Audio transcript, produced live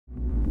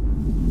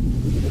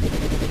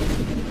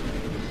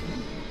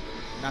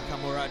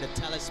Nakamura, the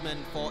talisman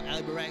for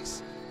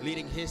Albirex,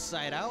 leading his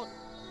side out.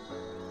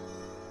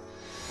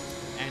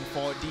 And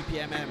for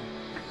DPMM,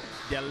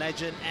 their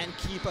legend and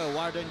keeper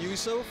Warden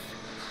Yusof.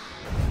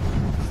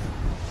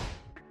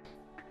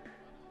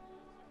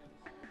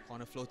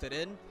 Corner floated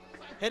in,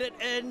 hit it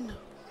in,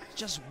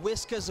 just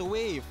whiskers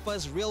away.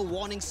 First real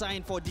warning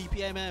sign for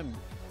DPMM.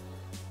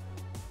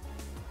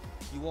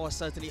 He was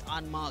certainly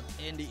unmarked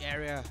in the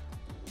area.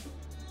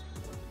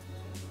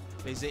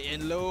 Plays it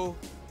in low.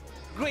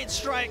 Great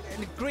strike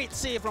and great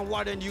save from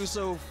Warden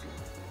Yusof.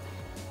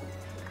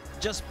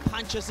 Just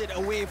punches it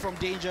away from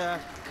danger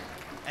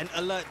and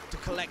alert to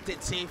collect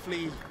it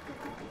safely.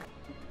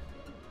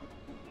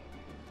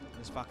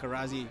 As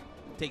Fakarazi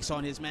takes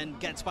on his men,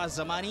 gets past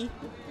Zamani.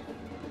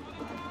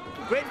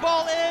 Great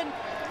ball in,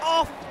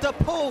 off the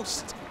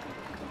post.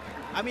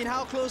 I mean,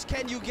 how close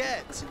can you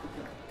get?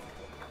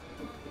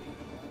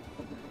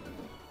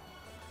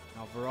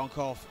 Now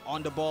Voronkov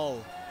on the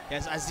ball.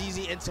 Here's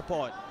Azizi in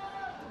support.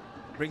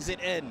 Brings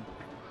it in.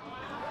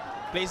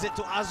 Plays it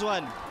to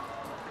Azwan.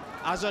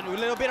 Azwan with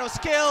a little bit of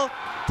skill.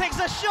 Takes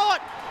a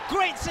shot.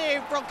 Great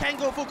save from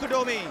Kengo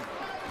Fukudomi.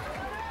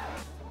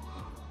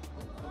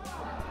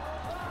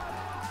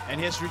 And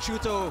here's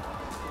Richuto.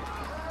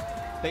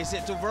 Plays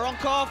it to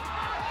Voronkov.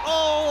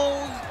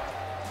 Oh!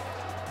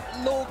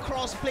 Low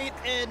cross played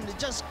in.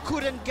 Just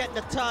couldn't get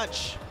the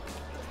touch.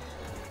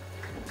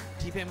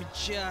 DPM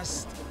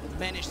just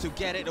managed to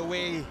get it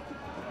away.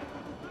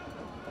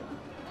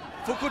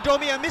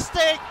 Fukudomi, a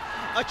mistake,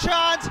 a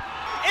chance.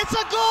 It's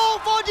a goal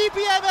for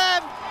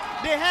DPMM.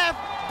 They have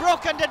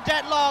broken the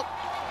deadlock.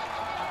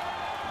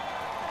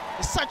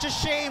 It's such a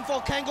shame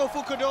for Kengo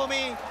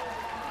Fukudomi.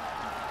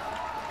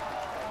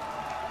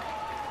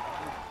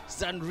 He's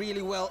done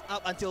really well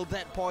up until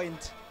that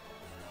point.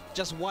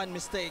 Just one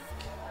mistake,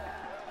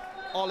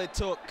 all it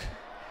took.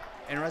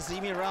 And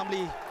Razimee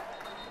Ramlli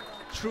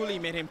truly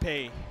made him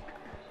pay.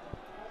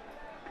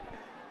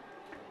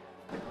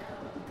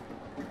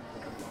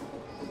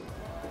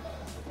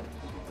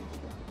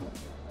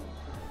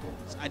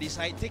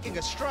 Adisai taking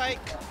a strike,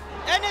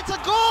 and it's a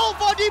goal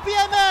for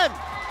DPMM.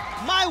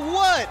 My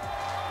word,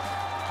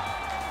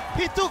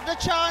 he took the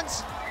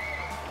chance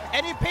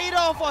and it paid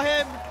off for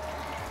him.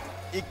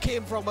 It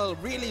came from a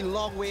really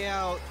long way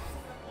out,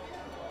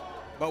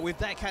 but with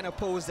that kind of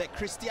pose, that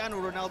Cristiano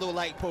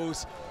Ronaldo-like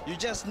pose, you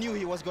just knew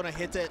he was going to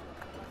hit it,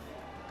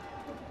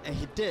 and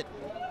he did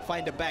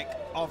find the back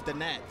of the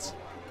net.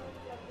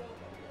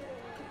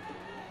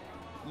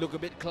 Look a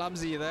bit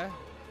clumsy there.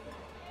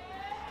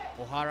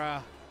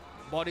 O'Hara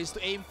bodies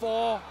to aim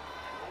for.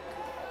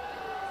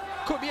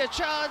 Could be a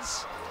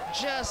chance.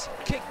 Just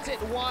kicked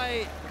it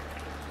wide.